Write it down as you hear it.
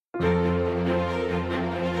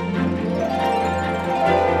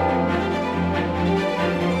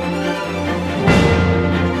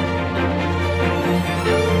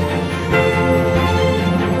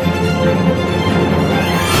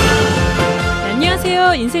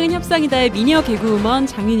안녕하세요. 인생은 협상이다의 미녀 개그우먼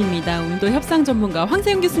장윤입니다. 오늘도 협상 전문가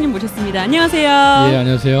황세영 교수님 모셨습니다. 안녕하세요. 예,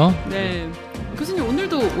 안녕하세요. 네, 교수님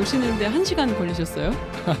오늘도 오시는데 1시간 걸리셨어요?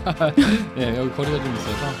 네, 여기 거리가 좀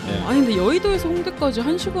있어서. 네. 아니 근데 여의도에서 홍대까지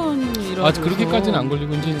 1시간이라고. 아, 그렇게까지는 안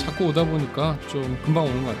걸리고 이제 자꾸 오다 보니까 좀 금방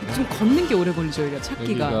오는 것 같아요. 좀 걷는 게 오래 걸리죠, 여기가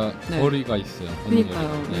찾기가. 여기가 네. 거리가 있어요.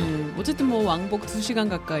 그러니까요. 네. 어쨌든 뭐 왕복 2시간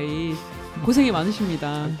가까이 고생이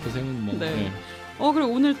많으십니다. 고생은 뭐. 네. 네.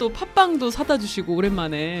 그리고 오늘 또 팥빵도 사다 주시고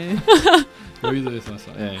오랜만에. 여의도에서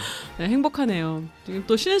왔어. 네. 네, 행복하네요. 지금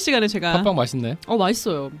또 쉬는 시간에 제가 팥빵 맛있나요?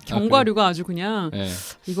 맛있어요. 견과류가 아주 그냥 네.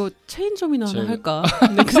 이거 체인점이나 하나 할까?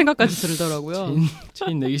 네, 그 생각까지 들더라고요.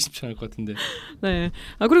 체인 내기 쉽지 않을 것 같은데. 네.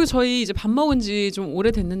 그리고 저희 이제 밥 먹은 지 좀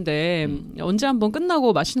오래됐는데 언제 한번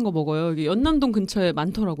끝나고 맛있는 거 먹어요. 여기 연남동 근처에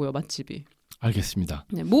많더라고요, 맛집이. 알겠습니다.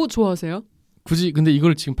 네, 뭐 좋아하세요? 굳이 근데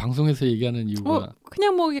이걸 지금 방송에서 얘기하는 이유가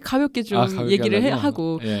그냥 뭐 가볍게 좀 가볍게 얘기를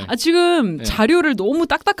하고. 예. 지금 예. 자료를 너무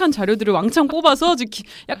딱딱한 자료들을 왕창 뽑아서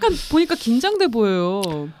약간 보니까 긴장돼 보여요.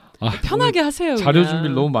 편하게 하세요. 자료 그냥.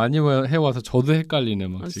 준비를 너무 많이 해와서 저도 헷갈리네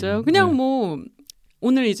막. 맞아요. 그냥 뭐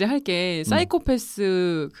오늘 이제 할게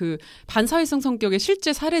사이코패스 그 반사회성 성격의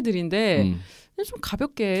실제 사례들인데 좀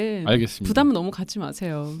가볍게. 알겠습니다. 부담은 너무 갖지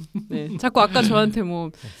마세요. 네. 자꾸 아까 저한테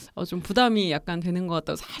좀 부담이 약간 되는 것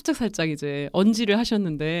같다고 살짝 이제 언지를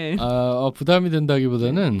하셨는데. 부담이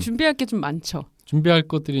된다기보다는 준비할 게 좀 많죠. 준비할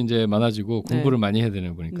것들이 이제 많아지고 공부를 많이 해야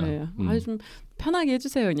되는 거니까. 네. 아주 좀 편하게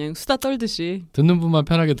해주세요. 그냥 수다 떨듯이. 듣는 분만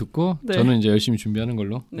편하게 듣고 네. 저는 이제 열심히 준비하는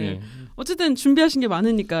걸로. 네. 예. 어쨌든 준비하신 게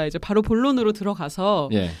많으니까 이제 바로 본론으로 들어가서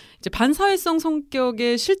이제 반사회성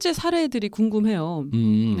성격의 실제 사례들이 궁금해요.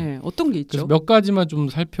 네, 어떤 게 있죠? 그래서 몇 가지만 좀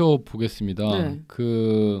살펴보겠습니다. 네.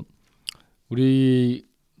 우리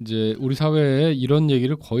사회에 이런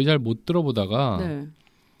얘기를 거의 잘 못 들어보다가 네.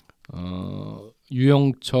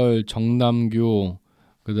 유영철, 정남규,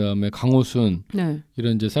 그다음에 강호순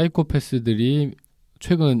이런 이제 사이코패스들이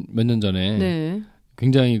최근 몇 년 전에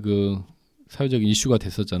굉장히 그 사회적인 이슈가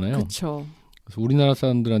됐었잖아요. 그렇죠. 그래서 우리나라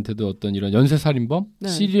사람들한테도 어떤 이런 연쇄살인범,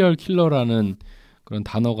 시리얼 킬러라는 그런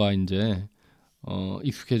단어가 이제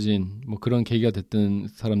익숙해진 뭐 그런 계기가 됐던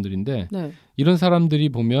사람들인데 이런 사람들이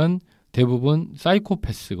보면 대부분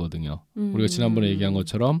사이코패스거든요. 우리가 지난번에 얘기한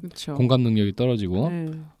것처럼 그쵸. 공감 공감 능력이 떨어지고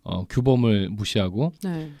규범을 무시하고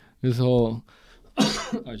그래서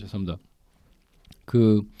죄송합니다.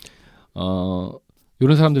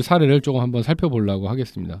 이런 사람들 사례를 조금 한번 살펴보려고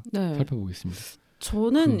하겠습니다. 살펴보겠습니다.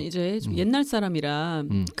 저는 이제 좀 옛날 사람이라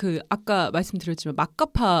아까 말씀드렸지만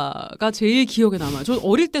막가파가 제일 기억에 남아요. 저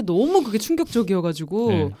어릴 때 너무 그게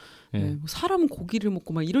충격적이어가지고 사람은 고기를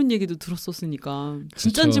먹고 막 이런 얘기도 들었었으니까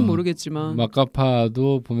진짜인지는 모르겠지만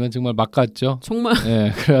막가파도 보면 정말 막 같죠. 정말.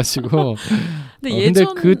 그래가지고 근데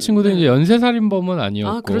그 친구들은 이제 연쇄살인범은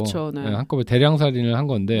아니었고 그렇죠. 한꺼번에 대량살인을 한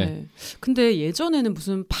건데 근데 예전에는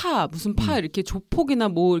무슨 파 이렇게 조폭이나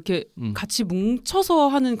뭐 이렇게 같이 뭉쳐서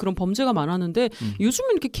하는 그런 범죄가 많았는데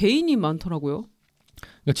요즘은 이렇게 개인이 많더라고요.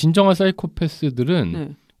 그러니까 진정한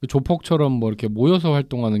사이코패스들은 조폭처럼 뭐 이렇게 모여서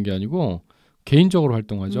활동하는 게 아니고 개인적으로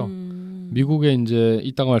활동하죠. 미국에 이제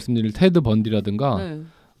이따가 말씀드릴 테드 번디라든가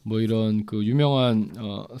뭐 이런 그 유명한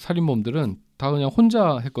살인범들은 다 그냥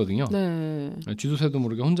혼자 했거든요. 쥐도 새도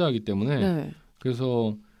모르게 혼자 하기 때문에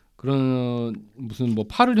그래서 그런 무슨 뭐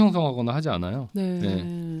파를 형성하거나 하지 않아요.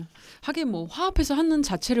 하긴 뭐 화합해서 하는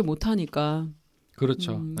자체를 못 하니까.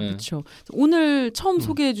 그렇죠. 그렇죠. 오늘 처음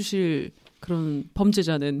소개해 주실 그런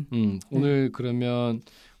범죄자는 오늘 그러면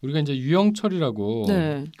우리가 이제 유영철이라고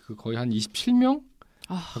그 거의 한 27명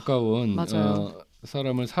가까운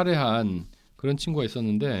사람을 살해한 그런 친구가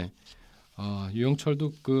있었는데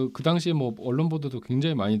유영철도 그 당시에 뭐 언론 보도도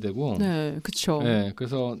굉장히 많이 되고 그렇죠.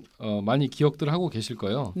 그래서 많이 기억들 하고 계실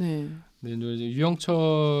거예요. 근데 이제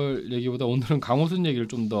유영철 얘기보다 오늘은 강호순 얘기를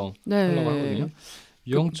좀 더 하려고 하거든요.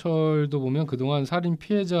 유영철도 보면 그동안 살인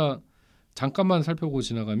피해자 잠깐만 살펴보고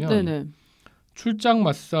지나가면 출장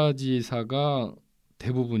마사지사가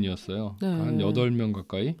대부분이었어요. 한 8명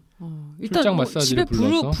가까이. 일단 출장 마사지를 집에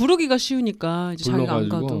불러서 부르기가 쉬우니까 이제 자기가 안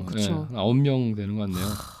가도. 그렇죠. 9명 되는 것 같네요.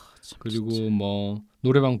 그리고 진짜. 뭐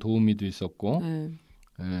노래방 도우미도 있었고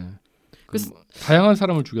다양한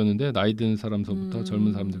사람을 죽였는데 나이 든 사람서부터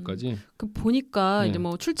젊은 사람들까지. 보니까 이제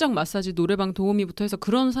뭐 출장 마사지, 노래방 도우미부터 해서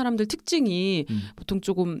그런 사람들 특징이 보통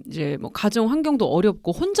조금 이제 뭐 가정 환경도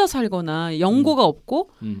어렵고 혼자 살거나 연고가 없고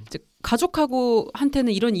이제 가족하고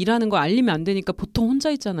한테는 이런 일하는 거 알리면 안 되니까 보통 혼자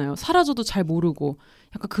있잖아요. 사라져도 잘 모르고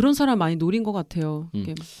약간 그런 사람 많이 노린 것 같아요.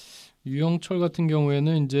 유영철 같은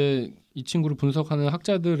경우에는 이제 이 친구를 분석하는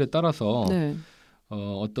학자들에 따라서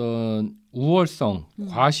어떤 우월성,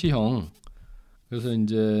 과시형 그래서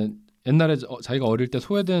이제 옛날에 자기가 어릴 때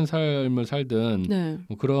소외된 삶을 살든 네.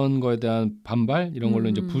 뭐 그런 거에 대한 반발 이런 걸로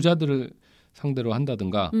이제 부자들을 상대로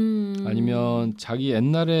한다든가 아니면 자기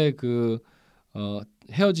옛날에 그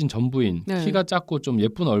헤어진 전부인 네. 키가 작고 좀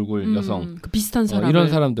예쁜 얼굴 여성 그 비슷한 사람 이런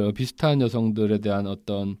사람들 비슷한 여성들에 대한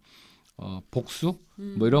어떤 복수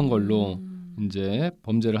뭐 이런 걸로 이제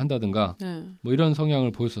범죄를 한다든가 네. 뭐 이런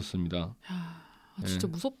성향을 보였었습니다. 진짜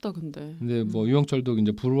무섭다 근데. 근데 뭐 유영철도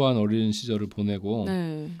이제 불우한 어린 시절을 보내고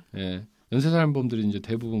네. 예. 연쇄살인범들이 이제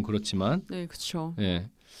대부분 그렇지만 네, 그렇죠. 예.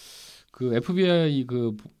 그 FBI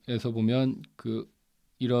그에서 보면 그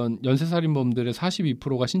이런 연쇄살인범들의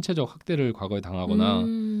 42%가 신체적 학대를 과거에 당하거나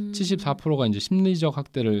 74%가 이제 심리적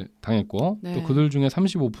학대를 당했고 네. 또 그들 중에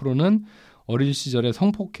 35%는 어린 시절에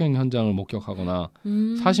성폭행 현장을 목격하거나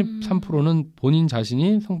 43%는 본인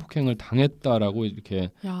자신이 성폭행을 당했다라고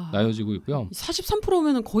이렇게 나열지고 있고요.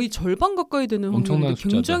 43%면은 거의 절반 가까이 되는 엄청난 확률인데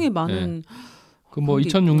숫자죠. 굉장히 많은. 네. 그 뭐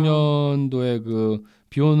 2006년도에 그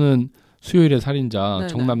비오는 수요일의 살인자 네네.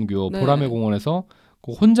 정남규 네네. 보라매 공원에서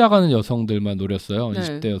그 혼자 가는 여성들만 노렸어요. 네.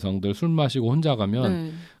 20대 여성들 술 마시고 혼자 가면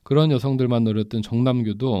네. 그런 여성들만 노렸던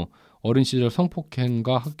정남규도 어린 시절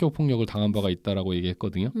성폭행과 학교 폭력을 당한 바가 있다라고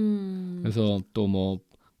얘기했거든요. 그래서 또 뭐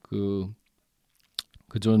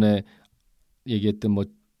그 전에 얘기했던 뭐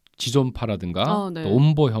지존파라든가 네. 또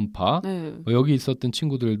온보현파 네. 뭐 여기 있었던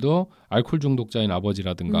친구들도 알코올 중독자인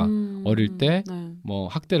아버지라든가 어릴 때 뭐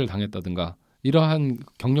학대를 당했다든가 이러한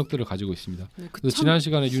경력들을 가지고 있습니다. 네, 그래서 지난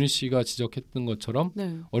시간에 윤희 씨가 지적했던 것처럼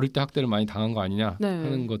네. 어릴 때 학대를 많이 당한 거 아니냐 네.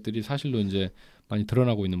 하는 것들이 사실로 이제 많이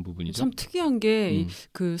드러나고 있는 부분이죠. 참 특이한 게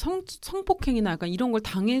그 성폭행이나 약간 이런 걸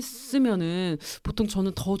당했으면은 보통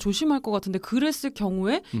저는 더 조심할 것 같은데 그랬을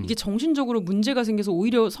경우에 이게 정신적으로 문제가 생겨서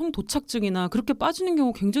오히려 성도착증이나 그렇게 빠지는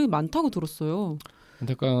경우 굉장히 많다고 들었어요.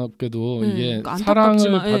 안타깝게도 네, 이게 그러니까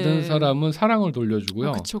사랑을 받은 사람은 사랑을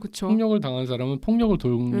돌려주고요. 그쵸. 폭력을 당한 사람은 폭력을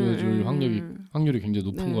돌려줄 확률이 굉장히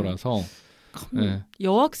높은 네. 거라서 네.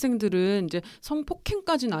 여학생들은 이제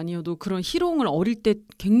성폭행까지는 아니어도 그런 희롱을 어릴 때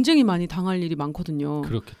굉장히 많이 당할 일이 많거든요.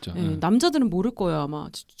 그렇겠죠. 네. 남자들은 모를 거예요 아마.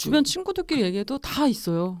 주변 친구들끼리 얘기해도 다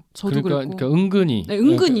있어요. 저도 그러니까 은근히. 네,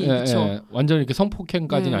 은근히 그렇죠. 완전 이렇게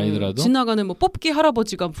성폭행까지는 아니더라도 지나가는 뭐 뽑기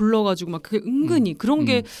할아버지가 불러가지고 막 그게 은근히 그런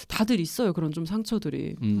게 다들 있어요. 그런 좀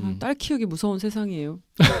상처들이. 딸 키우기 무서운 세상이에요.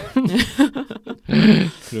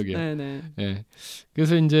 그러게요. 네네. 네.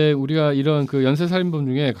 그래서 이제 우리가 이런 그 연쇄살인범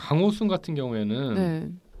중에 강호순 같은 경우에는 네.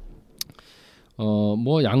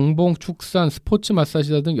 뭐 양봉, 축산, 스포츠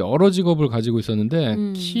마사지다 등 여러 직업을 가지고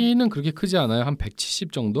있었는데 키는 그렇게 크지 않아요. 한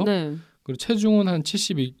 170 정도. 네. 그리고 체중은 한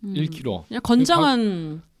 71kg. 그냥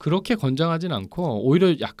건장한. 그렇게 건장하진 않고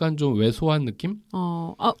오히려 약간 좀 왜소한 느낌?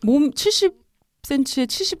 몸 70cm에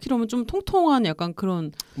 70kg면 좀 통통한 약간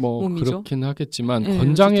그런 뭐 몸이죠. 그렇긴 하겠지만 네,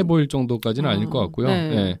 건장해 어쨌든. 보일 정도까지는 아닐 것 같고요. 네.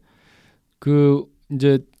 네. 그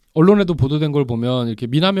이제 언론에도 보도된 걸 보면 이렇게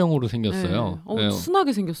미남형으로 생겼어요. 네.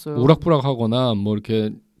 순하게 생겼어요. 오락부락하거나 뭐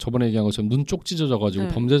이렇게 저번에 얘기한 것처럼 눈 쪽 찢어져가지고 네.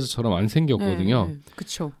 범죄자처럼 안 생겼거든요. 네.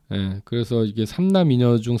 그렇죠. 네. 그래서 이게 3남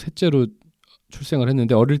 2녀 중 셋째로 출생을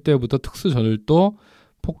했는데 어릴 때부터 특수전을도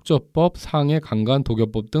폭저법, 상해, 강간,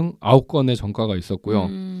 독여법 등 9건의 전과가 있었고요.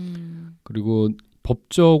 그리고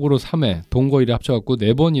법적으로 3회, 동거 1회 합쳐갖고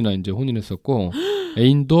 4번이나 이제 혼인했었고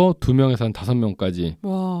애인도 2명에서 한 5명까지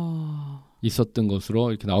와. 있었던 것으로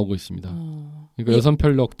이렇게 나오고 있습니다. 그러니까 여성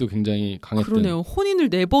편력도 굉장히 강했던. 그러네요. 혼인을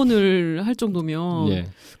 4번을 할 정도면. 예.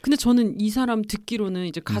 근데 저는 이 사람 듣기로는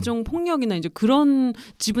이제 가정 폭력이나 이제 그런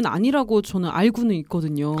집은 아니라고 저는 알고는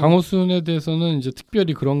있거든요. 강호순에 대해서는 이제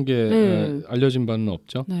특별히 그런 게 알려진 바는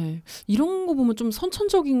없죠. 네. 이런 거 보면 좀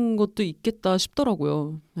선천적인 것도 있겠다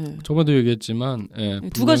싶더라고요. 네. 저번에도 얘기했지만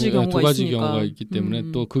두 가지 경우가 경우가 있기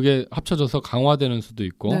때문에 또 그게 합쳐져서 강화되는 수도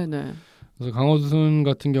있고. 네네. 그래서 강호순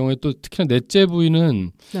같은 경우에 또 특히나 넷째 부인은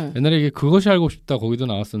옛날에 이게 그것이 알고 싶다 거기도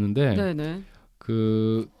나왔었는데 네네.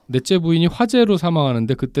 그 넷째 부인이 화재로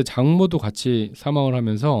사망하는데 그때 장모도 같이 사망을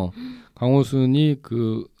하면서 강호순이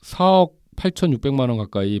그 4억 8,600만 원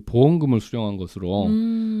가까이 보험금을 수령한 것으로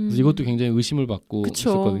그래서 이것도 굉장히 의심을 받고 그쵸.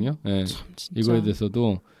 있었거든요. 네. 참 진짜. 이거에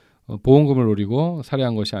대해서도 보험금을 노리고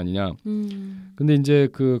살해한 것이 아니냐. 근데 이제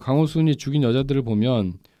그 강호순이 죽인 여자들을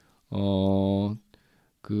보면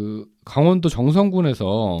그 강원도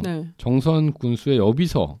정선군에서 정선 군수의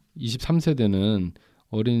여비서 23세대는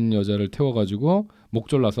어린 여자를 태워가지고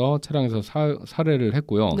목졸라서 차량에서 살해를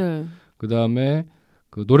했고요. 네. 그 다음에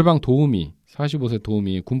그 노래방 도우미 45세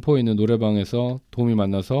도우미 군포에 있는 노래방에서 도우미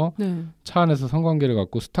만나서 차 안에서 성관계를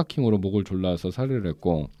갖고 스타킹으로 목을 졸라서 살해를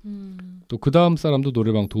했고 또 그 다음 사람도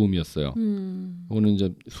노래방 도우미였어요. 오늘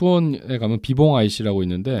이제 수원에 가면 비봉 IC라고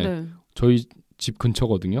있는데 저희 집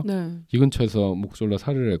근처거든요. 이 근처에서 목 졸라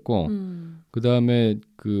살해를 했고 그 다음에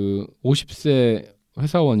그 50세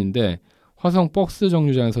회사원인데 화성 버스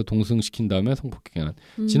정류장에서 동승시킨 다음에 성폭행한.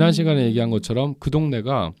 지난 시간에 얘기한 것처럼 그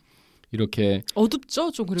동네가 이렇게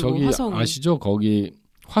어둡죠, 좀. 그리고 저기 화성은. 아시죠? 거기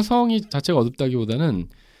화성이 자체가 어둡다기보다는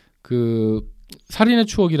그 살인의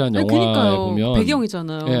추억이라는 영화에 그러니까요. 보면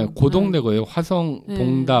배경이잖아요. 예, 그 동네 거예요. 화성,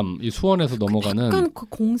 봉담, 이 수원에서 넘어가는 약간 그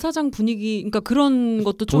공사장 분위기, 그러니까 그런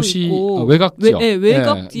것도 도시, 좀 있고 외곽지역,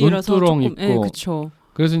 외곽지라서 논두렁 조금, 있고. 그렇죠.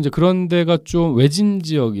 그래서 이제 그런 데가 좀 외진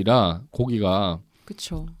지역이라 거기가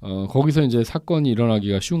그렇죠. 거기서 이제 사건이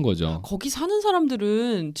일어나기가 쉬운 거죠. 거기 사는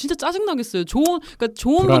사람들은 진짜 짜증 나겠어요. 그러니까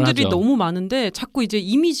좋은 불안하죠. 분들이 너무 많은데 자꾸 이제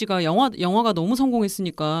이미지가 영화가 너무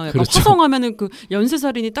성공했으니까 약간 그렇죠. 화성하면은 그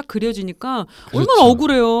연쇄살인이 딱 그려지니까 그렇죠. 얼마나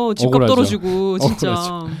억울해요. 집값 억울하죠. 떨어지고 진짜.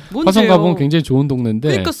 화성 가보면 굉장히 좋은 동네인데.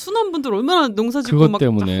 그러니까 순한 분들 얼마나 농사짓고 그것 막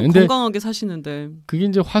때문에. 건강하게 사시는데. 그게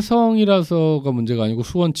이제 화성이라서가 문제가 아니고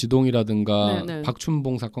수원 지동이라든가 네네.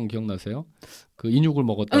 박춘봉 사건 기억나세요? 그 인육을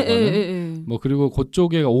먹었다고 하는. 뭐 그리고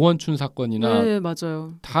그쪽에 오원춘 사건이나 네,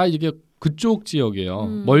 맞아요. 다 이게 그쪽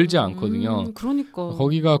지역이에요. 멀지 않거든요. 그러니까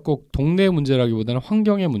거기가 꼭 동네 문제라기보다는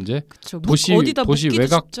환경의 문제. 그쵸. 도시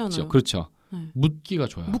외곽 쉽잖아요. 그렇죠. 네. 묻기가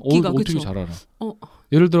좋아요. 묻기가, 어떻게 그쵸. 잘 알아? 나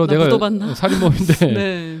예를 들어 내가 묻어봤나? 살인범인데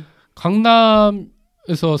네.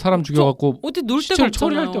 강남에서 사람 죽여갖고 어디 놀 데가 시체를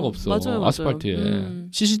없잖아요. 처리할 데가 없어. 맞아요. 아스팔트에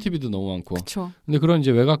CCTV도 너무 많고. 그쵸. 근데 그런 이제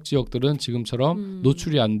외곽 지역들은 지금처럼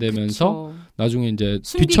노출이 안 되면서 그쵸. 나중에 이제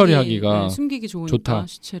뒤처리하기가 숨기기 좋으니까, 좋다.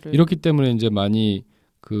 시체를. 이렇기 때문에 이제 많이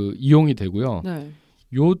그 이용이 되고요. 네.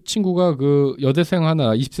 요 친구가 그 여대생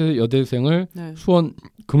하나 20세 여대생을 네. 수원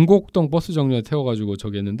금곡동 버스 정류장에 태워가지고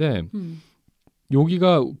저기 했는데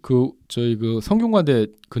여기가 그 저희 그 성균관대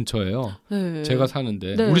근처예요. 네. 제가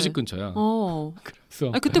사는데 네. 우리 집 근처야.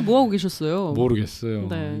 그래서 그때 뭐 하고 계셨어요? 모르겠어요.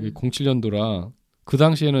 네. 07년도라 그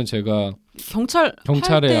당시에는 제가 할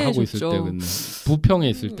경찰에 때 하고 있을 줬죠. 때는 부평에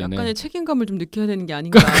있을 때는 약간의 책임감을 좀 느껴야 되는 게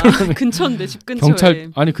아닌가. 근처인데 집 근처에.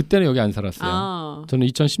 경찰 아니 그때는 여기 안 살았어요. 아. 저는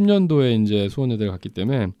 2010년도에 이제 수원여대를 갔기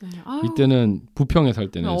때문에 네. 이때는 부평에 살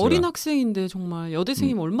때는 어린 제가. 학생인데 정말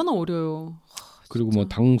여대생이면 얼마나 어려요. 그리고 뭐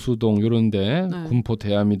당수동 요런데 네. 군포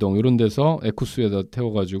대암이동 요런 데서 에쿠스에다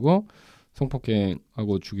태워가지고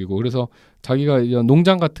성폭행하고 죽이고 그래서 자기가 이런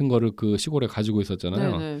농장 같은 거를 그 시골에 가지고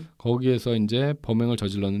있었잖아요. 네네. 거기에서 이제 범행을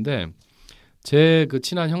저질렀는데 제 그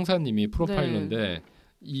친한 형사님이 프로파일러인데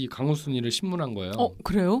이 강우순이를 신문한 거예요.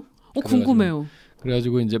 그래요? 그래가지고, 궁금해요.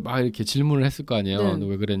 그래가지고 이제 막 이렇게 질문을 했을 거 아니에요. 네. 너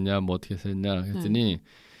왜 그랬냐, 뭐 어떻게 했냐 했더니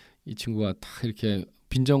이 친구가 딱 이렇게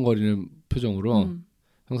빈정거리는 표정으로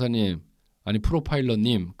형사님. 아니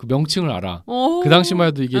프로파일러님 그 명칭을 알아. 그 당시만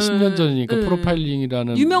해도 이게 10년 전이니까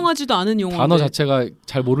프로파일링이라는 유명하지도 않은 용어인데 단어 자체가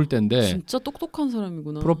잘 모를 때인데 진짜 똑똑한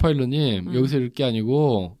사람이구나. 프로파일러님 여기서 이럴 게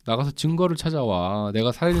아니고 나가서 증거를 찾아와.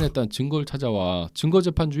 내가 살인했다는 증거를 찾아와.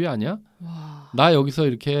 증거재판주의 아니야? 와. 나 여기서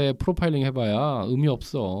이렇게 프로파일링 해봐야 의미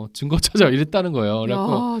없어. 증거 찾아와 이랬다는 거예요.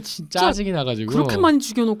 그래서 진짜 짜증이 나가지고 그렇게 많이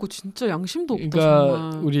죽여놓고 진짜 양심도 없다. 그러니까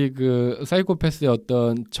정말. 우리 그 사이코패스의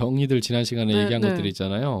어떤 정의들 지난 시간에 얘기한 네. 것들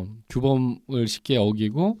있잖아요. 규범을 쉽게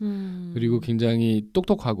어기고 그리고 굉장히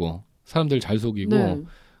똑똑하고 사람들 잘 속이고 네.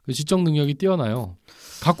 그 지적 능력이 뛰어나요.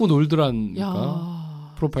 갖고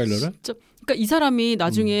놀더라니까 프로파일러를. 진짜. 그러니까 이 사람이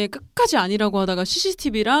나중에 끝까지 아니라고 하다가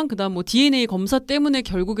CCTV랑 그다음 뭐 DNA 검사 때문에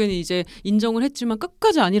결국에는 이제 인정을 했지만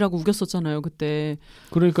끝까지 아니라고 우겼었잖아요 그때.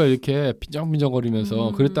 그러니까 이렇게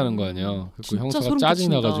빈정빈정거리면서 그랬다는 거 아니야. 그 형사가 짜증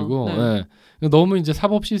나가지고 네. 너무 이제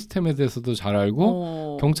사법 시스템에 대해서도 잘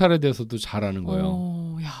알고 경찰에 대해서도 잘 아는 거예요.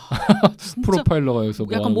 야, 프로파일러가 여기서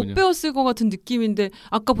뭐 약간 못 배웠을 것 같은 느낌인데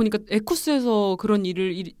아까 보니까 에쿠스에서 그런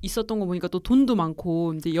일을 있었던 거 보니까 또 돈도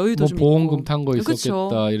많고 이제 여유도 뭐 좀 보험금 있고. 탄 거 있었겠다.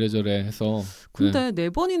 그쵸? 이래저래 해서. 근데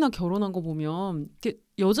네 번이나 결혼한 거 보면 이렇게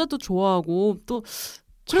여자도 좋아하고 또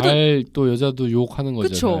잘 또 여자도 유혹하는 거죠.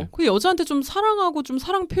 그렇죠. 그 여자한테 좀 사랑하고 좀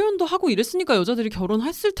사랑 표현도 하고 이랬으니까 여자들이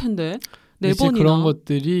결혼했을 텐데. 네 번이나. 그런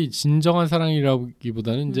것들이 진정한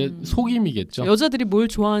사랑이라기보다는 이제 속임이겠죠. 여자들이 뭘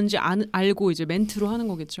좋아하는지 알고 이제 멘트로 하는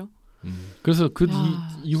거겠죠. 그래서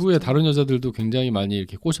이후에 다른 여자들도 굉장히 많이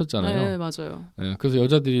이렇게 꼬셨잖아요. 네, 맞아요. 네, 그래서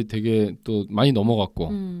여자들이 되게 또 많이 넘어갔고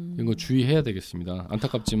이런 거 주의해야 되겠습니다.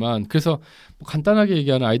 안타깝지만 그래서 뭐 간단하게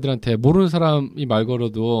얘기하는 아이들한테 모르는 사람이 말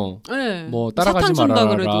걸어도 네. 뭐 따라가지 말아라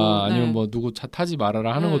그래도. 아니면 뭐 누구 차 타지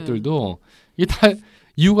말아라 하는 것들도 이게 다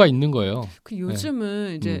이유가 있는 거예요. 그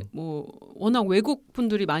요즘은 이제 뭐 워낙 외국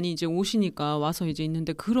분들이 많이 이제 오시니까 와서 이제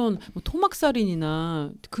있는데 그런 뭐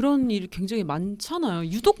토막살인이나 그런 일이 굉장히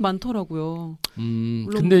많잖아요. 유독 많더라고요.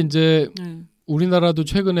 근데 이제 우리나라도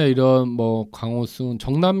최근에 이런 뭐 강호순,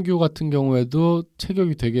 정남규 같은 경우에도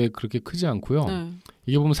체격이 되게 그렇게 크지 않고요.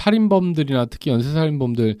 이게 보면 살인범들이나 특히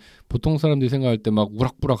연쇄살인범들 보통 사람들이 생각할 때 막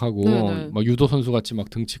우락부락하고 막 유도 선수 같이 막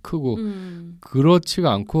등치 크고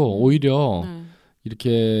그렇지가 않고 오히려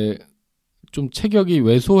이렇게 좀 체격이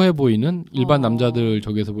왜소해 보이는 일반 남자들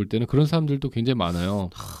저기에서 볼 때는 그런 사람들도 굉장히 많아요.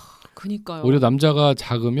 그니까요. 오히려 남자가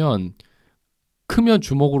작으면 크면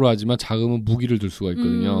주먹으로 하지만 작으면 무기를 들 수가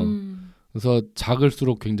있거든요. 그래서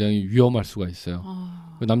작을수록 굉장히 위험할 수가 있어요.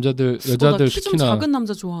 남자들, 여자들 키 좀 특히나 작은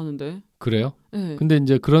남자 좋아하는데. 그래요? 네. 근데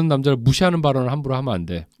이제 그런 남자를 무시하는 발언을 함부로 하면 안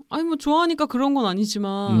돼. 아니 뭐 좋아하니까 그런 건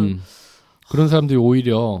아니지만 그런 사람들이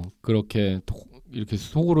오히려 그렇게 이렇게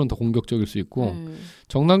속으로는 더 공격적일 수 있고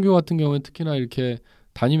정남규 같은 경우는 특히나 이렇게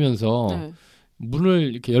다니면서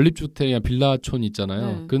문을 이렇게 연립주택이나 빌라촌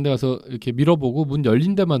있잖아요. 그런 데 가서 이렇게 밀어보고 문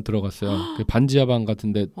열린 데만 들어갔어요. 그 반지하방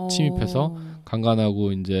같은 데 침입해서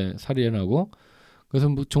강간하고 이제 살인하고 그래서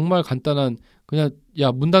뭐 정말 간단한 그냥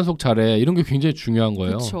야 문단속 잘해 이런 게 굉장히 중요한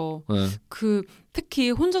거예요. 그렇죠. 그 특히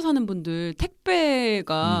혼자 사는 분들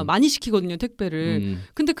택배가 많이 시키거든요. 택배를.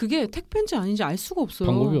 근데 그게 택배인지 아닌지 알 수가 없어요.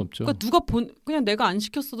 방법이 없죠. 그러니까 그냥 내가 안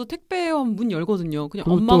시켰어도 택배원 문 열거든요. 그냥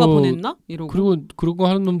엄마가 보냈나? 이러고. 그리고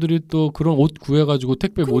하는 놈들이 또 그런 옷 구해가지고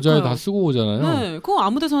택배 그러니까요. 모자에 다 쓰고 오잖아요. 네, 그거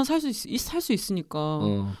아무데서나 살 수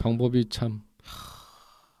있으니까. 방법이 참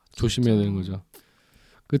조심해야 되는 거죠.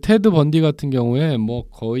 그 테드 번디 같은 경우에 뭐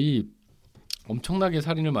거의 엄청나게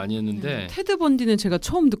살인을 많이 했는데 테드 번디는 제가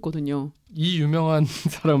처음 듣거든요. 이 유명한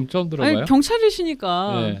사람 처음 들어봐요? 아니,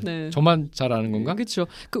 경찰이시니까. 네. 저만 잘 아는 건가? 그렇죠.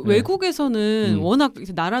 그 외국에서는 워낙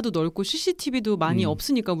나라도 넓고 CCTV도 많이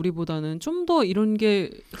없으니까 우리보다는 좀 더 이런 게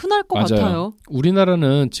흔할 것 같아요.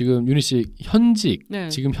 우리나라는 지금 유니 씨 현직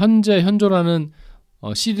지금 현재 현존하는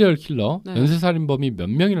시리얼 킬러 연쇄살인범이 몇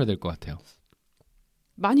명이나 될 것 같아요?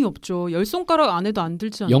 많이 없죠. 10손가락 안에도 안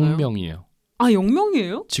들지 않나요? 0명이에요. 아,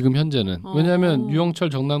 0명이에요? 지금 현재는. 왜냐하면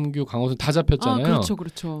유영철, 정남규, 강호순 다 잡혔잖아요.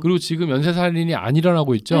 그렇죠. 그리고 지금 연쇄살인이 안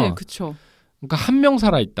일어나고 있죠. 네, 그렇죠. 그러니까 한 명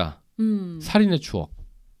살아있다. 살인의 추억.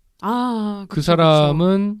 그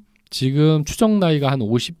사람은 지금 추정 나이가 한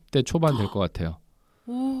 50대 초반 될 것 같아요.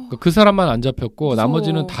 그러니까 그 사람만 안 잡혔고 무서워.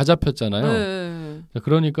 나머지는 다 잡혔잖아요. 네.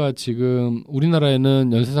 그러니까 지금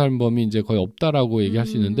우리나라에는 연쇄살인범이 이제 거의 없다라고 얘기할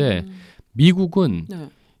수 있는데 미국은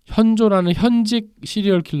현존하는 현직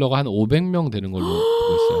시리얼 킬러가 한 500명 되는 걸로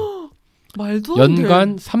보고 있어요. 말도 안 돼.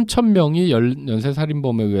 연간 3,000명이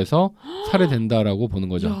연쇄살인범에 의해서 살해된다라고 보는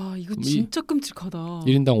거죠. 야, 이거 진짜 끔찍하다.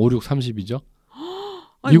 1인당 5, 6, 30이죠.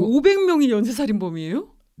 아니, 500명이 연쇄살인범이에요?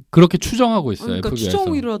 그렇게 추정하고 있어요. 그러니까 FBI에서.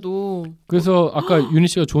 추정이라도. 그래서 아까 윤희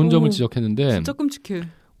씨가 좋은 점을 지적했는데 진짜 끔찍해.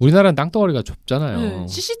 우리나라는 땅덩어리가 좁잖아요. 네,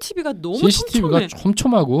 CCTV가 너무 CCTV가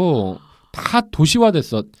촘촘하고 다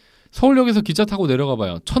도시화됐어. 서울역에서 기차 타고 내려가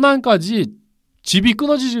봐요. 천안까지 집이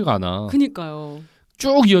끊어지지가 않아. 그니까요.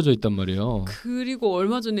 쭉 이어져 있단 말이에요. 그리고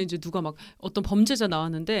얼마 전에 이제 누가 막 어떤 범죄자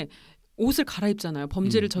나왔는데 옷을 갈아입잖아요.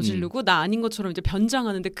 범죄를 저지르고 나 아닌 것처럼 이제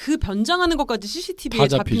변장하는데 그 변장하는 것까지 CCTV에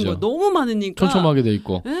잡힌 거 너무 많으니까. 촘촘하게 돼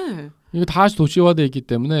있고. 네. 이거 다 도시화돼 있기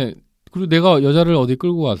때문에 그리고 내가 여자를 어디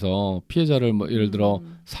끌고 가서 피해자를 뭐 예를 들어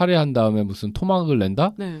살해한 다음에 무슨 토막을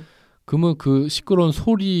낸다? 네. 그러면 그 시끄러운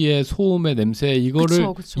소리에 소음의 냄새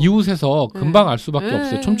이거를 그쵸. 이웃에서 금방 알 수밖에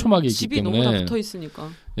없어요. 촘촘하게 있기 집이 때문에. 너무 다 붙어 있으니까.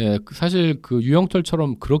 예, 사실 그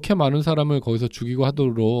유영철처럼 그렇게 많은 사람을 거기서 죽이고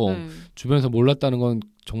하도록 주변에서 몰랐다는 건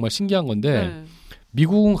정말 신기한 건데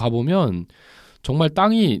미국은 가보면 정말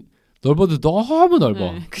땅이 넓어도 너무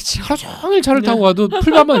넓어. 하루 종일 차를 타고 가도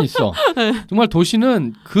풀밭만 있어. 정말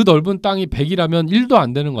도시는 그 넓은 땅이 100이라면 1도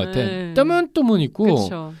안 되는 것 같아. 뜨문뜨문 있고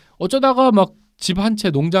어쩌다가 막 집 한 채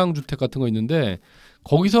농장주택 같은 거 있는데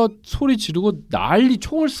거기서 소리 지르고 난리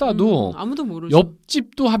총을 쏴도 아무도 모르죠.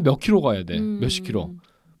 옆집도 한 몇 킬로 가야 돼. 몇십 킬로.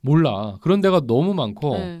 몰라. 그런 데가 너무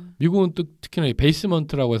많고 미국은 또 특히나 이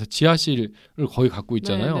베이스먼트라고 해서 지하실을 거의 갖고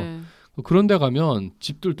있잖아요. 그런 데 가면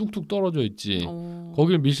집들 뚝뚝 떨어져 있지.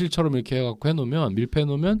 거기를 밀실처럼 이렇게 해갖고 해놓으면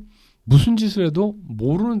밀폐해놓으면 무슨 짓을 해도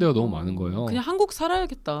모르는 데가 너무 많은 거예요. 그냥 한국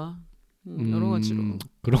살아야겠다. 여러 가지로.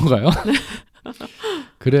 그런가요?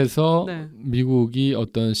 그래서 미국이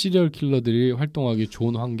어떤 시리얼 킬러들이 활동하기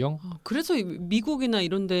좋은 환경? 그래서 미국이나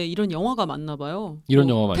이런데 이런 영화가 많나 봐요. 이런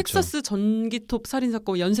영화 많죠. 텍사스 전기톱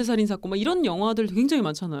살인사건, 연쇄살인사건 막 이런 영화들 굉장히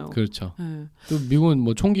많잖아요. 그렇죠. 또 미국은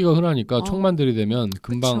뭐 총기가 흔하니까 총만 들이대면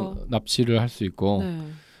금방 납치를 할 수 있고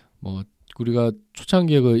뭐 우리가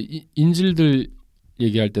초창기에 그 인질들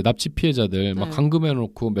얘기할 때 납치 피해자들 막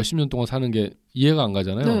감금해놓고 몇십 년 동안 사는 게 이해가 안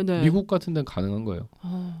가잖아요. 미국 같은 데는 가능한 거예요.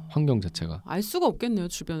 환경 자체가. 알 수가 없겠네요.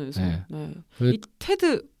 주변에서. 그 이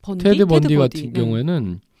테드 번디 같은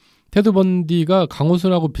경우에는 테드 번디가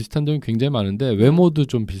강호순하고 비슷한 점이 굉장히 많은데 외모도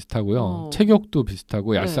좀 비슷하고요. 체격도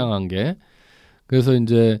비슷하고 얄쌍한 게. 그래서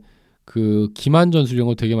이제 그 기만전술 이런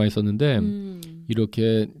거 되게 많이 썼는데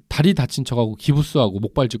이렇게 다리 다친 척하고 기부스하고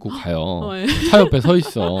목발 짚고 가요. 차 옆에 서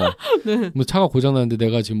있어. 뭐 차가 고장 났는데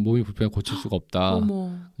내가 지금 몸이 불편해 고칠 수가 없다.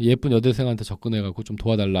 어머. 예쁜 여대생한테 접근해갖고 좀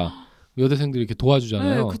도와달라. 여대생들이 이렇게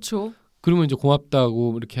도와주잖아요. 그렇죠. 그러면 이제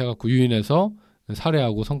고맙다고 이렇게 해갖고 유인해서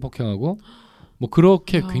살해하고 성폭행하고 뭐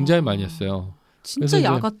그렇게 굉장히 많이 했어요. 진짜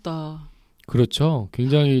야 같다. 그렇죠.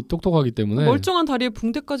 굉장히 똑똑하기 때문에 멀쩡한 다리에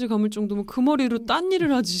붕대까지 감을 정도면 그 머리로 딴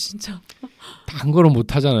일을 하지 진짜. 단 거는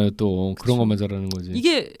못 하잖아요. 또 그쵸. 그런 것만 잘하는 거지.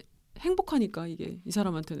 이게 행복하니까 이게 이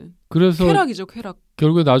사람한테는. 그래서 쾌락이죠, 쾌락.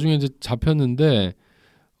 결국에 나중에 이제 잡혔는데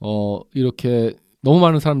이렇게 너무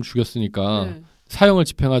많은 사람을 죽였으니까 네. 사형을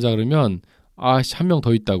집행하자 그러면 한 명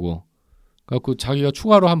더 있다고. 그래갖고 자기가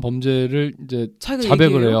추가로 한 범죄를 이제 자백을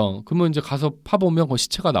얘기해요? 해요. 그러면 이제 가서 파보면 그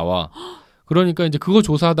시체가 나와. 그러니까 이제 그거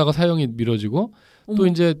조사하다가 사형이 미뤄지고 또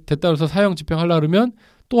이제 됐다 그래서 사형 집행하려 그러면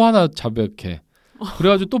또 하나 자백해.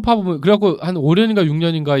 그래가지고 또 파보면 그래갖고 한 5년인가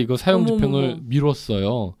 6년인가 이거 사형 집행을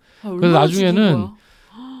미뤘어요. 그래서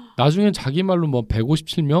나중엔 자기 말로 뭐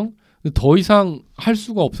 157명 더 이상 할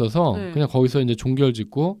수가 없어서 네. 그냥 거기서 이제 종결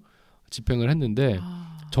짓고 집행을 했는데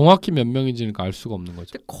정확히 몇 명인지는 알 수가 없는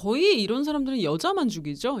거죠. 거의 이런 사람들은 여자만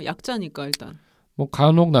죽이죠. 약자니까 일단. 뭐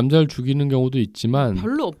간혹 남자를 죽이는 경우도 있지만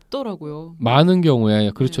별로 없더라고요. 많은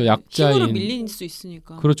경우에 그렇죠. 네. 약자인 힘으로 밀릴 수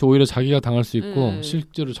있으니까. 그렇죠. 오히려 자기가 당할 수 있고 네.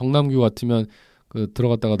 실제로 정남규 같으면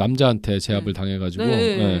들어갔다가 남자한테 제압을 네. 당해가지고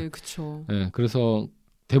네, 그렇죠. 네, 그래서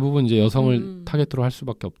대부분 이제 여성을 타겟으로 할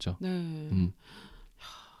수밖에 없죠. 네.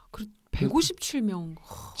 157명.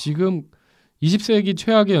 지금 20세기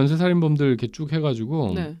최악의 연쇄살인범들 이렇게 쭉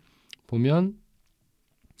해가지고 네. 보면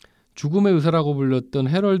죽음의 의사라고 불렸던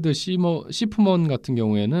헤럴드 시프먼 같은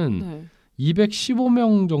경우에는 네.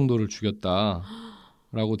 215명 정도를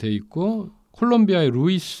죽였다라고 돼 있고 콜롬비아의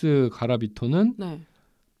루이스 가라비토는 네.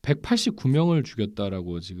 189명을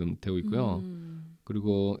죽였다라고 지금 되어 있고요.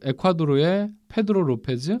 그리고 에콰도르의 페드로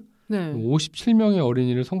로페즈 네. 57명의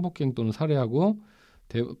어린이를 성폭행 또는 살해하고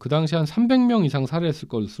그 당시 한 300명 이상 살해했을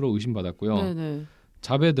것으로 의심받았고요. 네네.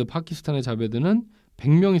 자베드, 파키스탄의 자베드는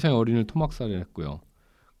 100명 이상의 어린이를 토막 살해했고요.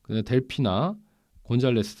 델피나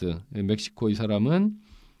곤잘레스, 멕시코 이 사람은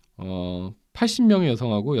 80명의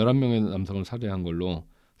여성하고 11명의 남성을 살해한 걸로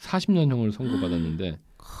 40년형을 선고받았는데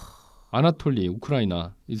아나톨리,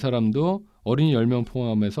 우크라이나 이 사람도 어린이 10명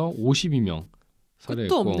포함해서 52명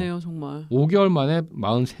살해했고 끝도 없네요, 정말. 5개월 만에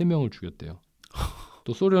 43명을 죽였대요.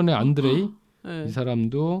 또 소련의 안드레이 네. 이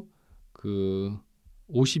사람도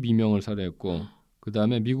 52명을 살해했고 그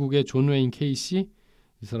다음에 미국의 존 웨인 케이시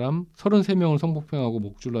이 사람 33명을 성폭행하고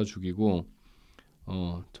목 졸라 죽이고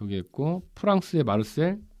저기 했고 프랑스의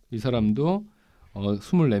마르셀 이 사람도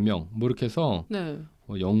 24명 뭐 이렇게 해서 네.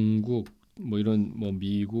 영국 뭐 이런 뭐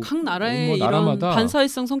미국 각 나라의 이런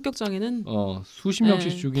반사회성 성격 장애는 수십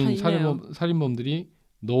명씩 죽인 살인범들이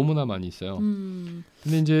너무나 많이 있어요.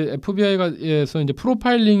 근데 이제 FBI에서 이제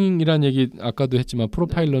프로파일링이라는 얘기 아까도 했지만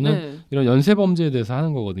프로파일러는 네. 이런 연쇄 범죄에 대해서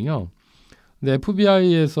하는 거거든요. 근데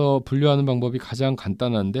FBI에서 분류하는 방법이 가장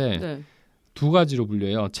간단한데 네. 두 가지로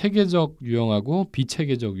분류해요. 체계적 유형하고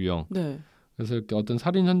비체계적 유형. 네. 그래서 이렇게 어떤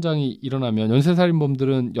살인 현장이 일어나면 연쇄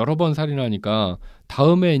살인범들은 여러 번 살인하니까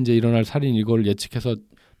다음에 이제 일어날 살인 이걸 예측해서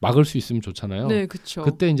막을 수 있으면 좋잖아요. 네, 그렇죠.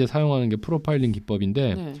 그때 이제 사용하는 게 프로파일링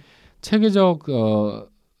기법인데 네. 체계적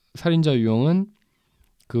살인자 유형은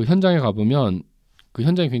그 현장에 가보면 그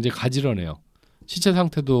현장이 굉장히 가지런해요. 시체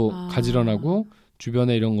상태도 가지런하고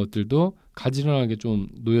주변에 이런 것들도 가지런하게 좀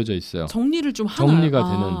놓여져 있어요. 정리를 좀 하나요?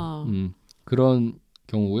 정리가 되는 그런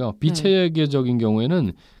경우고요. 비체계적인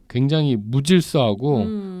경우에는 굉장히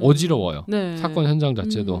무질서하고 어지러워요. 네. 사건 현장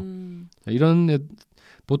자체도. 이런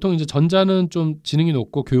보통 이제 전자는 좀 지능이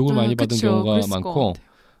높고 교육을 많이 받은 경우가 많고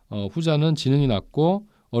후자는 지능이 낮고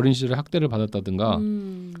어린 시절에 학대를 받았다든가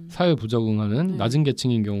사회 부적응하는 네. 낮은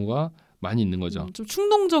계층인 경우가 많이 있는 거죠. 좀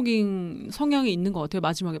충동적인 성향이 있는 것 같아요.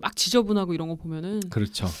 마지막에 막 지저분하고 이런 거 보면은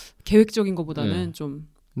그렇죠. 계획적인 것보다는 네. 좀.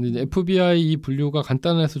 근데 이제 FBI 이 분류가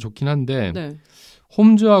간단해서 좋긴 한데 네.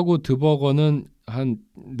 홈즈하고 드버거는 한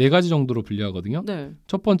 4가지 정도로 분류하거든요. 네.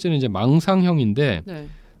 첫 번째는 이제 망상형인데 네.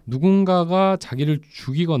 누군가가 자기를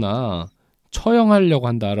죽이거나 처형하려고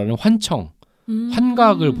한다라는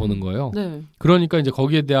환각을 보는 거예요. 네. 그러니까 이제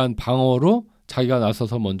거기에 대한 방어로 자기가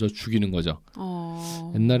나서서 먼저 죽이는 거죠.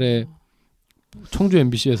 옛날에 청주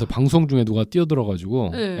MBC에서 방송 중에 누가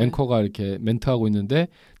뛰어들어가지고 네. 앵커가 이렇게 멘트하고 있는데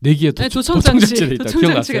내기에 도청장치에 있다.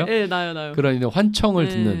 기억나세요? 네, 나요. 그런 이제 환청을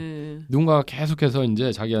듣는 누군가가 계속해서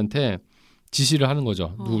이제 자기한테 지시를 하는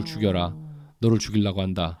거죠. 누굴 죽여라. 너를 죽이려고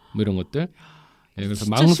한다. 뭐 이런 것들. 예, 그래서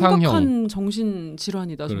망상형. 심각한 정신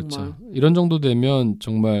질환이다. 그렇죠. 정말. 이런 정도 되면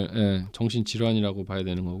정말 정신 질환이라고 봐야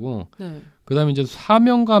되는 거고. 네. 그다음에 이제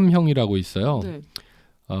사명감형이라고 있어요. 네.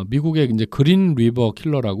 미국의 이제 그린 리버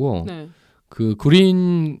킬러라고 네. 그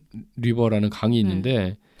그린 리버라는 강이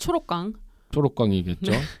있는데 초록강.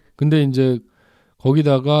 초록강이겠죠. 네. 근데 이제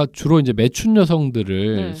거기다가 주로 이제 매춘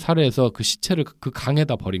여성들을 살해해서 그 시체를 그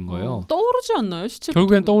강에다 버린 거예요. 떠오르지 않나요, 시체?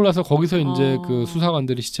 결국엔 떠올라서 거기서 이제 그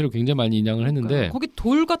수사관들이 시체를 굉장히 많이 인양을 했는데 거기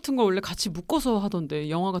돌 같은 거 원래 같이 묶어서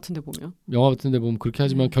하던데 영화 같은데 보면 그렇게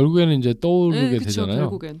하지만 결국에는 이제 떠오르게 그쵸, 되잖아요.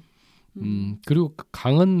 결국엔. 그리고 그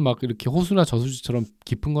강은 막 이렇게 호수나 저수지처럼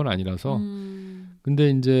깊은 건 아니라서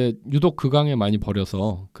근데 이제 유독 그 강에 많이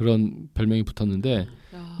버려서 그런 별명이 붙었는데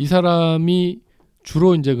이 사람이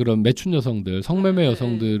주로 이제 그런 매춘 여성들, 성매매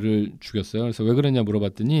여성들을 죽였어요. 그래서 왜 그랬냐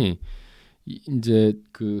물어봤더니 이제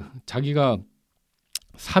그 자기가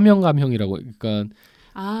사명감형이라고, 그러니까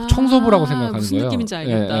청소부라고 생각하는 무슨 거예요. 느낌인지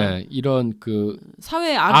알겠다. 이런 그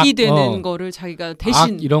사회에 악이 되는 거를 자기가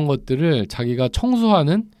대신 이런 것들을 자기가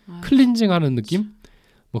청소하는 클린징하는 느낌?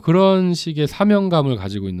 뭐 그런 식의 사명감을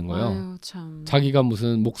가지고 있는 거예요. 아유, 참. 자기가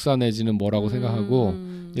무슨 목사 내지는 뭐라고 생각하고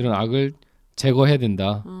이런 악을 제거해야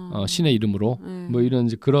된다. 신의 이름으로. 뭐 이런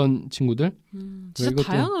이제 그런 친구들. 진짜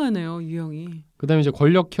다양하네요, 유형이. 그다음에 이제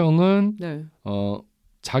권력형은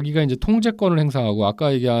자기가 이제 통제권을 행사하고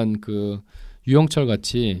아까 얘기한 그 유영철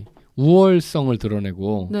같이 우월성을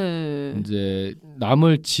드러내고 이제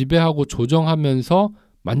남을 지배하고 조정하면서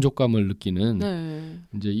만족감을 느끼는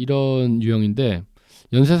이제 이런 유형인데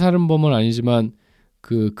연쇄살인범은 아니지만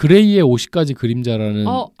그 그레이의 50가지 그림자라는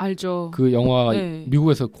알죠. 그 영화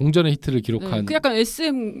미국에서 공전의 히트를 기록한 그 약간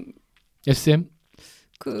SM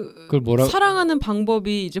그걸 뭐라 사랑하는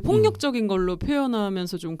방법이 이제 폭력적인 걸로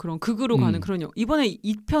표현하면서 좀 그런 극으로 가는 그런 이번에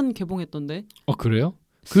 2편 개봉했던데. 그래요?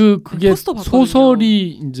 그게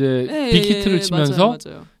소설이 이제 빅히트를 치면서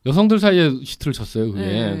맞아요. 여성들 사이에 히트를 쳤어요.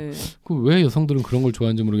 그게 그 왜 여성들은 그런 걸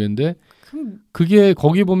좋아하는지 모르겠는데 그게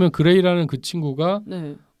거기 보면 그레이라는 그 친구가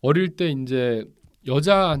어릴 때 이제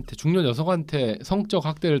여자한테 중년 여성한테 성적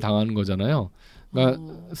학대를 당하는 거잖아요.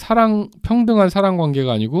 그러니까 평등한 사랑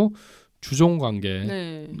관계가 아니고 주종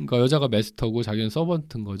관계. 그러니까 여자가 마스터고 자기는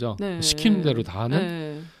서번트인 거죠. 시키는 대로 다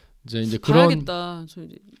하는. 이제 그런. 봐야겠다.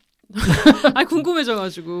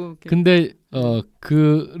 궁금해져가지고. 근데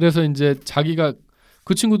그래서 이제 자기가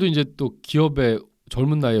그 친구도 이제 또 기업의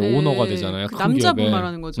젊은 나이에 오너가 되잖아요. 그 남자분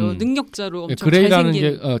말하는 거죠. 능력자로 엄청 그레이라는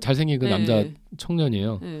잘생긴. 게 잘생긴 그 남자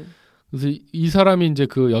청년이에요. 그래서 이 사람이 이제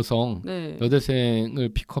그 여성 여대생을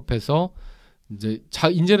픽업해서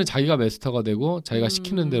이제는 자기가 마스터가 되고 자기가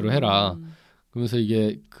시키는 대로 해라. 그러면서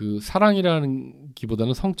이게 그 사랑이라는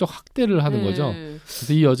기보다는 성적 학대를 하는 거죠.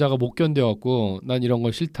 그래서 이 여자가 못 견뎌갖고 난 이런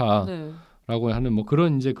걸 싫다라고 하는 뭐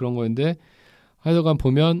그런 이제 그런 거인데 하여간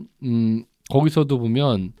보면 거기서도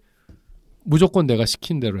보면 무조건 내가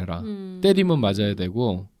시킨 대로 해라. 때리면 맞아야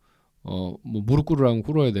되고 뭐 무릎 꿇으라면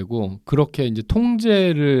꿇어야 되고 그렇게 이제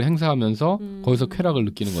통제를 행사하면서 거기서 쾌락을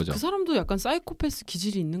느끼는 거죠. 그 사람도 약간 사이코패스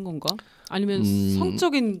기질이 있는 건가? 아니면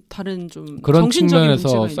성적인 다른 좀 그런 정신적인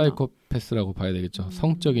측면에서 사이코패스라고 봐야 되겠죠.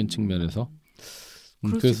 성적인 측면에서.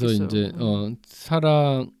 그래서 이제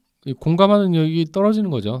사랑 공감하는 능력이 떨어지는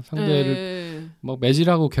거죠. 상대를 막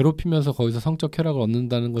매질하고 괴롭히면서 거기서 성적 쾌락을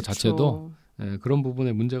얻는다는 것 자체도 그런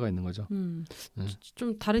부분에 문제가 있는 거죠.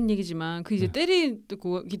 좀 다른 얘기지만 그 이제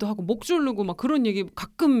때리기도 하고 목 조르고 막 그런 얘기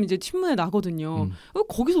가끔 이제 신문에 나거든요.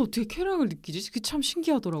 거기서 어떻게 쾌락을 느끼지? 그게 참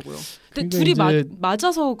신기하더라고요. 근데 둘이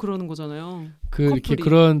맞아서 그러는 거잖아요. 이렇게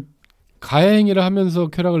그런 가해행위를 하면서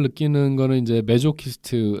쾌락을 느끼는 거는 이제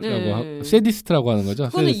메조키스트라고 세디스트라고 하는 거죠.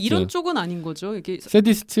 그거는 세디스트. 이런 쪽은 아닌 거죠. 이게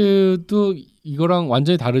세디스트도 이거랑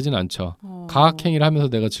완전히 다르진 않죠. 가학행위를 하면서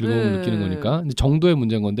내가 즐거움을 느끼는 거니까. 근데 정도의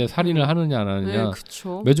문제인 건데 살인을 하느냐 안 하느냐.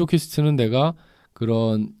 메조키스트는 내가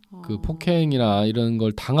그런 그 폭행이나 이런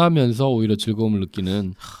걸 당하면서 오히려 즐거움을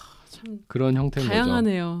느끼는 그런 형태인 거죠.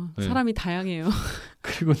 다양하네요. 사람이 다양해요.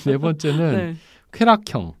 그리고 네 번째는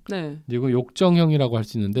쾌락형, 그리고 욕정형이라고 할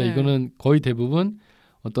수 있는데 이거는 거의 대부분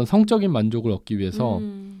어떤 성적인 만족을 얻기 위해서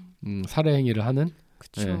살해 행위를 하는.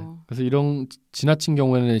 그래서 이런 지나친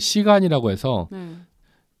경우에는 시간이라고 해서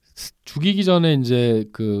죽이기 전에 이제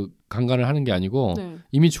그 강간을 하는 게 아니고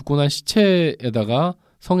이미 죽고 난 시체에다가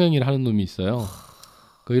성행위를 하는 놈이 있어요.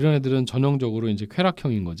 이런 애들은 전형적으로 이제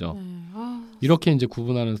쾌락형인 거죠. 이렇게 이제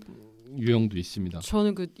구분하는 유형도 있습니다.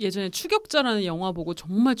 저는 그 예전에 추격자라는 영화 보고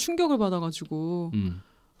정말 충격을 받아가지고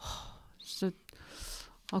진짜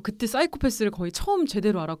그때 사이코패스를 거의 처음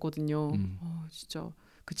제대로 알았거든요. 진짜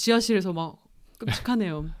그 지하실에서 막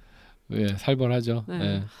끔찍하네요. 살벌하죠.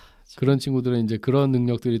 그런 친구들은 이제 그런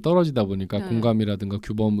능력들이 떨어지다 보니까 공감이라든가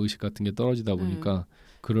규범 의식 같은 게 떨어지다 보니까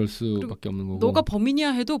그럴 수밖에 없는 거고. 너가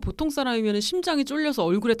범인이야 해도 보통 사람이면 심장이 쫄려서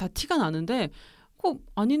얼굴에 다 티가 나는데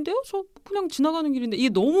아닌데요? 저 그냥 지나가는 길인데 이게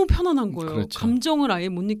너무 편안한 거예요. 그렇죠. 감정을 아예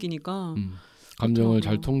못 느끼니까. 감정을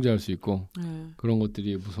잘 통제할 수 있고 그런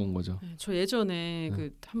것들이 무서운 거죠. 저 예전에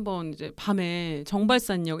그 한번 이제 밤에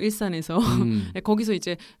정발산역 일산에서 거기서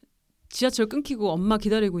이제 지하철 끊기고 엄마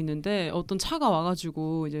기다리고 있는데 어떤 차가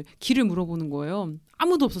와가지고 이제 길을 물어보는 거예요.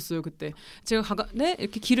 아무도 없었어요 그때. 제가 네?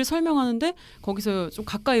 이렇게 길을 설명하는데 거기서 좀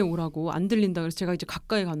가까이 오라고 안 들린다 그래서 제가 이제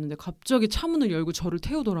가까이 갔는데 갑자기 차문을 열고 저를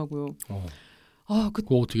태우더라고요.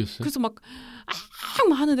 그거 어떻게 했어요? 그래서 막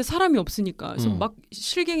하는데 사람이 없으니까 그래서 막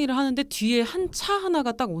실갱이를 하는데 뒤에 한 차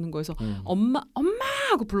하나가 딱 오는 거여서 엄마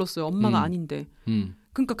하고 불렀어요. 엄마가 아닌데.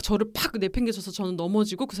 그러니까 저를 팍 내팽개쳐서 저는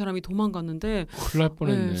넘어지고 그 사람이 도망갔는데 큰일 날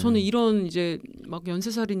뻔했네. 네, 저는 이런 이제 막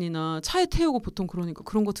연쇄살인이나 차에 태우고 보통 그러니까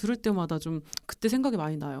그런 거 들을 때마다 좀 그때 생각이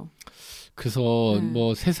많이 나요. 그래서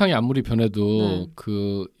뭐 세상이 아무리 변해도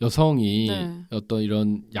그 여성이 어떤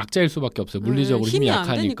이런 약자일 수밖에 없어요. 물리적으로 힘이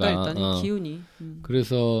약하니까. 안 되니까 일단 기운이.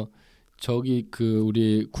 그래서 저기 그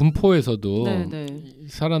우리 군포에서도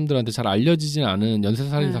사람들한테 잘 알려지진 않은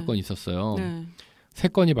연쇄살인 사건이 있었어요.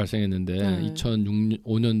 3건이 발생했는데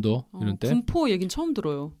 2005년도 이런 때. 군포 얘긴 처음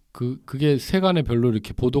들어요. 그게 세간에 별로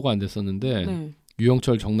이렇게 보도가 안 됐었는데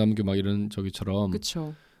유영철, 정남규 막 이런 저기처럼.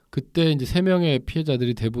 그쵸. 그때 이제 3명의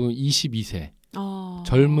피해자들이 대부분 22세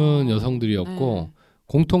젊은 여성들이었고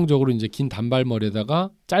공통적으로 이제 긴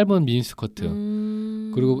단발머리에다가 짧은 미니스커트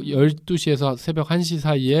그리고 12시에서 새벽 1시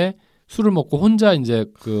사이에 술을 먹고 혼자 이제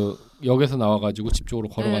그 역에서 나와가지고 집 쪽으로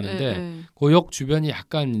걸어가는데 그 역 주변이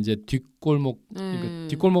약간 이제 뒷골목 그러니까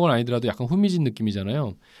뒷골목은 아니더라도 약간 후미진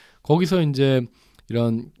느낌이잖아요. 거기서 이제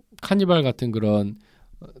이런 카니발 같은 그런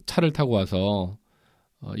차를 타고 와서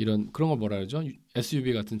이런 그런 걸 뭐라 그러죠?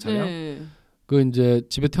 SUV 같은 차량. 그 이제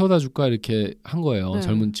집에 태워다 줄까 이렇게 한 거예요.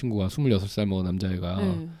 젊은 친구가 26살 먹은 남자애가.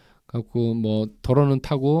 갖고 뭐 덜어는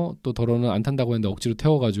타고 또 덜어는 안 탄다고 했는데 억지로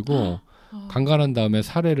태워가지고 강간한 다음에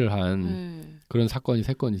살해를 한 그런 사건이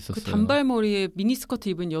 3건 있었어요. 그 단발머리에 미니스커트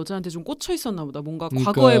입은 여자한테 좀 꽂혀 있었나 보다. 뭔가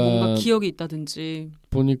그러니까 과거에 뭔가 기억이 있다든지.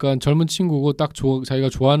 보니까 젊은 친구고 딱 자기가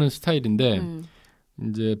좋아하는 스타일인데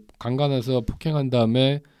이제 강간해서 폭행한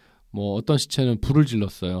다음에 뭐 어떤 시체는 불을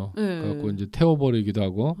질렀어요. 그래갖고 이제 태워버리기도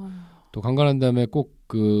하고 또 강간한 다음에 꼭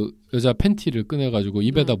그 여자 팬티를 꺼내가지고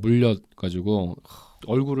입에다 물려가지고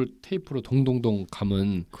얼굴을 테이프로 동동동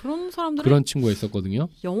감은 그런 친구가 있었거든요.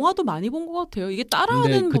 영화도 많이 본 것 같아요. 이게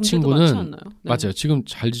따라하는 그 범죄도 많지 않나요? 맞아요. 지금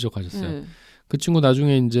잘 지적하셨어요. 그 친구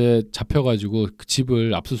나중에 이제 잡혀가지고 그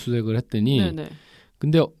집을 압수수색을 했더니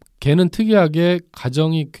근데 걔는 특이하게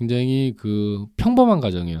가정이 굉장히 그 평범한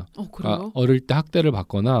가정이에요. 그러니까 어릴 때 학대를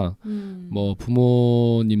받거나 뭐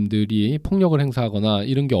부모님들이 폭력을 행사하거나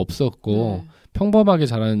이런 게 없었고 평범하게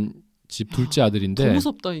자란 집 둘째 아들인데 더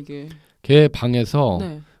무섭다 이게. 걔 방에서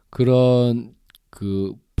그런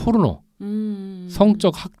그 포르노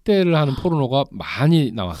성적 학대를 하는 포르노가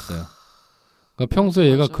많이 나왔어요. 그러니까 평소에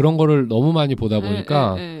얘가 그런 거를 너무 많이 보다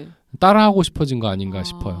보니까 따라하고 싶어진 거 아닌가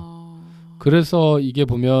싶어요. 그래서 이게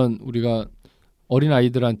보면 우리가 어린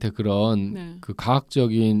아이들한테 그런 그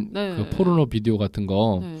가학적인 그 포르노 비디오 같은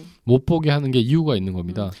거 못 보게 하는 게 이유가 있는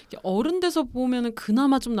겁니다. 어른 돼서 보면은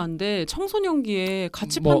그나마 좀 난데 청소년기에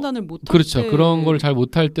가치 판단을 못 할 때 그렇죠. 그런 걸 잘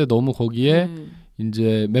못할 때 너무 거기에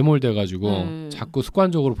이제 매몰돼가지고 자꾸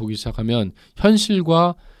습관적으로 보기 시작하면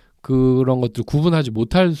현실과 그런 것들 구분하지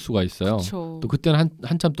못할 수가 있어요. 그쵸. 또 그때는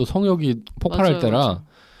한참 또 성욕이 폭발할 때라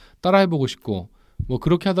따라해보고 싶고 뭐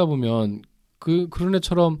그렇게 하다 보면 그런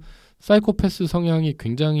애처럼 사이코패스 성향이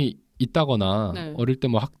굉장히 있다거나 어릴 때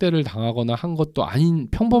뭐 학대를 당하거나 한 것도 아닌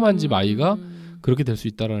평범한 집 아이가 그렇게 될 수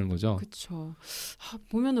있다라는 거죠. 그렇죠.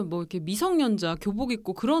 보면은 뭐 이렇게 미성년자 교복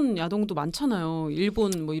입고 그런 야동도 많잖아요.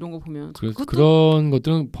 일본 뭐 이런 거 보면. 그런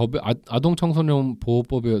것들은 법에 아동 청소년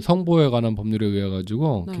보호법에 성보호에 관한 법률에 의해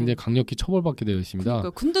가지고 굉장히 강력히 처벌받게 되어 있습니다. 그러니까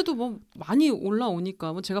근데도 뭐 많이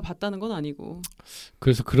올라오니까 뭐 제가 봤다는 건 아니고.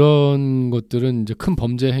 그래서 그런 것들은 이제 큰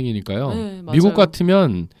범죄 행위니까요. 미국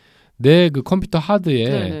같으면 내 그 컴퓨터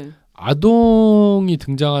하드에 아동이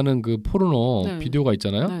등장하는 그 포르노 비디오가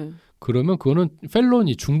있잖아요. 그러면 그거는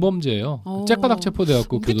펠론이 중범죄예요. 째까닥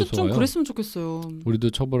체포돼갖고 교도소 가요. 좀 그랬으면 좋겠어요. 우리도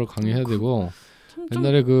처벌을 강해야 되고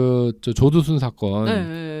옛날에 그 조두순 사건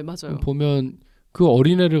맞아요. 보면 그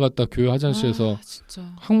어린애를 갖다 교회 화장실에서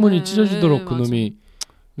항문이 찢어지도록 그놈이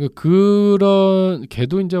그런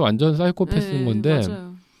걔도 이제 완전 사이코패스인 건데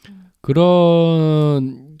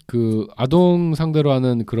그런 그 아동 상대로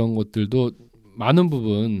하는 그런 것들도 많은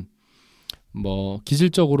부분 뭐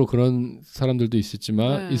기질적으로 그런 사람들도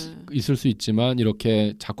있을 수 있지만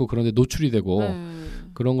이렇게 자꾸 그런 데 노출이 되고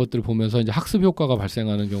그런 것들을 보면서 이제 학습 효과가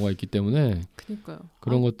발생하는 경우가 있기 때문에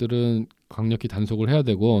그런 것들은 강력히 단속을 해야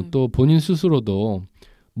되고 또 본인 스스로도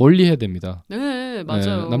멀리 해야 됩니다. 네,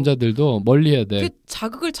 맞아요. 남자들도 멀리 해야 돼.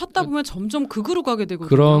 자극을 찾다 보면 점점 극으로 가게 되거든요.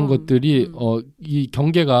 그런 것들이 이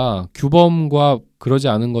경계가 규범과 그러지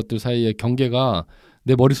않은 것들 사이의 경계가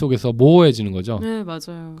내 머릿속에서 모호해지는 거죠. 네,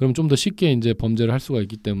 맞아요. 그럼 좀 더 쉽게 이제 범죄를 할 수가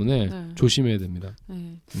있기 때문에 네. 조심해야 됩니다.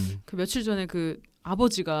 네. 그 며칠 전에 그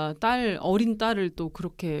아버지가 어린 딸을 또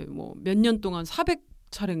그렇게 뭐 몇 년 동안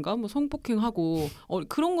 400차례인가 뭐 성폭행하고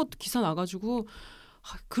그런 것도 기사 나가지고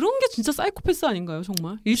그런 게 진짜 사이코패스 아닌가요,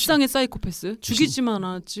 정말? 일상의 사이코패스. 죽이지만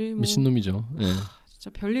않았지. 뭐. 미친놈이죠. 네. 진짜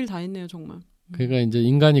별일 다 했네요, 정말. 그러니까 이제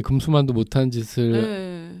인간이 금수만도 못한 짓을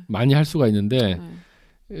네. 많이 할 수가 있는데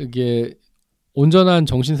이게 온전한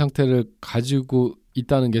정신 상태를 가지고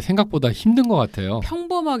있다는 게 생각보다 힘든 것 같아요.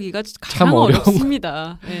 평범하기가 가장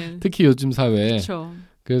어렵습니다. 네. 특히 요즘 사회에. 그렇죠.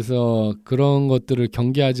 그래서 그런 것들을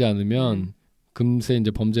경계하지 않으면 금세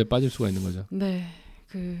이제 범죄에 빠질 수가 있는 거죠. 네.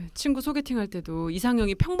 그 친구 소개팅 할 때도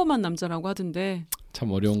이상형이 평범한 남자라고 하던데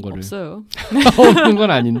참 어려운 거를 없어요. 없는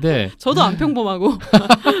건 아닌데 저도 안 평범하고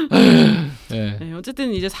네. 네,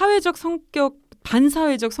 어쨌든 이제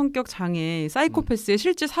반사회적 성격 장애 사이코패스의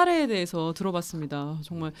실제 사례에 대해서 들어봤습니다.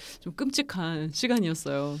 정말 좀 끔찍한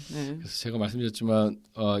시간이었어요. 네. 그래서 제가 말씀드렸지만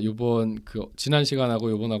요번 지난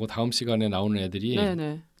시간하고 요번하고 다음 시간에 나오는 애들이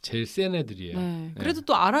네네. 제일 센 애들이에요. 네. 그래도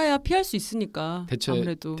또 알아야 피할 수 있으니까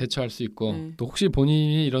아무래도 대처할 수 있고 또 혹시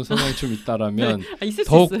본인이 이런 성향이 좀 있다라면 네.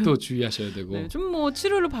 더욱더 주의하셔야 되고 네. 좀 뭐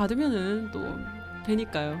치료를 받으면은 또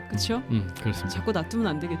되니까요. 그렇죠? 그렇습니다. 자꾸 놔두면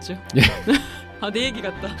안 되겠죠. 예. 내 얘기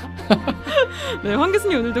같다. 네, 황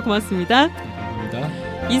교수님 오늘도 고맙습니다.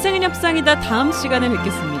 감사합니다. 인생은 협상이다. 다음 시간에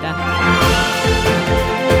뵙겠습니다.